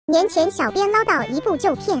年前小编捞到一部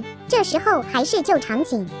旧片，这时候还是旧场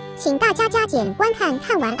景，请大家加减观看，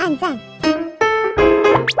看完按赞。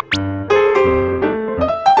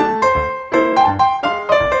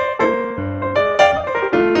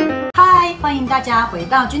嗨，欢迎大家回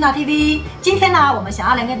到 GinaTV。今天呢，我们想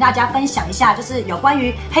要来跟大家分享一下，就是有关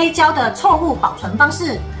于黑胶的错误保存方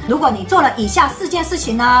式。如果你做了以下4件事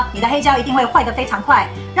情呢，你的黑胶一定会坏得非常快。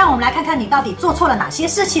让我们来看看你到底做错了哪些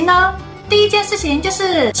事情呢？第一件事情就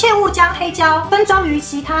是切勿将黑胶分装于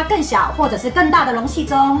其他更小或者是更大的容器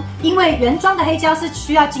中，因为原装的黑胶是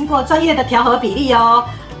需要经过专业的调和比例哦。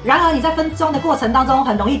然而你在分装的过程当中，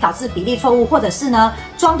很容易导致比例错误，或者是呢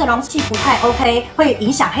装的容器不太 OK， 会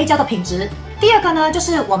影响黑胶的品质。第二个呢，就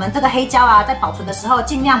是我们这个黑胶啊，在保存的时候，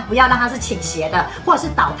尽量不要让它是倾斜的，或者是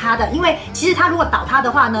倒塌的，因为其实它如果倒塌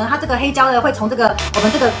的话呢，它这个黑胶呢会从我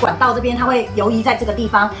们这个管道这边，它会游移在这个地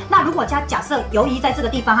方。那如果它假设游移在这个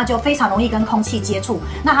地方，它就非常容易跟空气接触，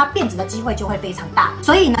那它变质的机会就会非常大。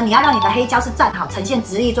所以呢，你要让你的黑胶是站好，呈现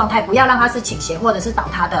直立状态，不要让它是倾斜或者是倒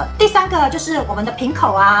塌的。第三个就是我们的瓶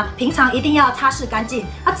口啊，平常一定要擦拭干净，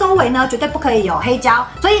它周围呢绝对不可以有黑胶，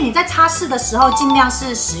所以你在擦拭的时候，尽量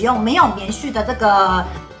是使用没有棉絮的这个。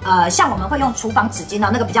像我们会用厨房纸巾那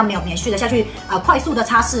个比较没有棉絮的下去，快速的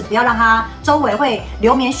擦拭，不要让它周围会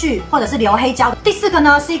留棉絮或者是留黑胶。第4个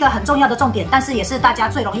呢是一个很重要的重点，但是也是大家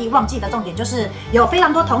最容易忘记的重点，就是有非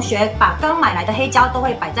常多同学把刚买来的黑胶都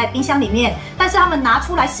会摆在冰箱里面，但是他们拿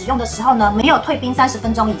出来使用的时候呢，没有退冰30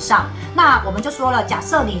分钟以上。那我们就说了，假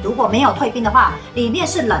设你如果没有退冰的话，里面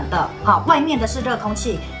是冷的，外面的是热空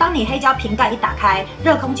气。当你黑胶瓶盖一打开，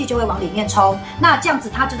热空气就会往里面冲，那这样子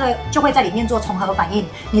它就会在里面做重合反应。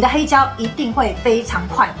你的黑胶一定会非常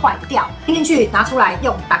快坏掉，拼进去拿出来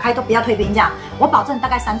用，打开都不要退冰，这样我保证大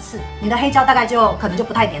概3次，你的黑胶大概可能就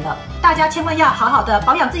不太黏了。大家千万要好好的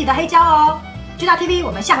保养自己的黑胶哦。GinaTV，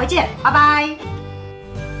我们下回见，拜拜。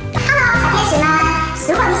Hello， 小天使们，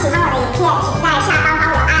如果你喜欢我的影片，请在下方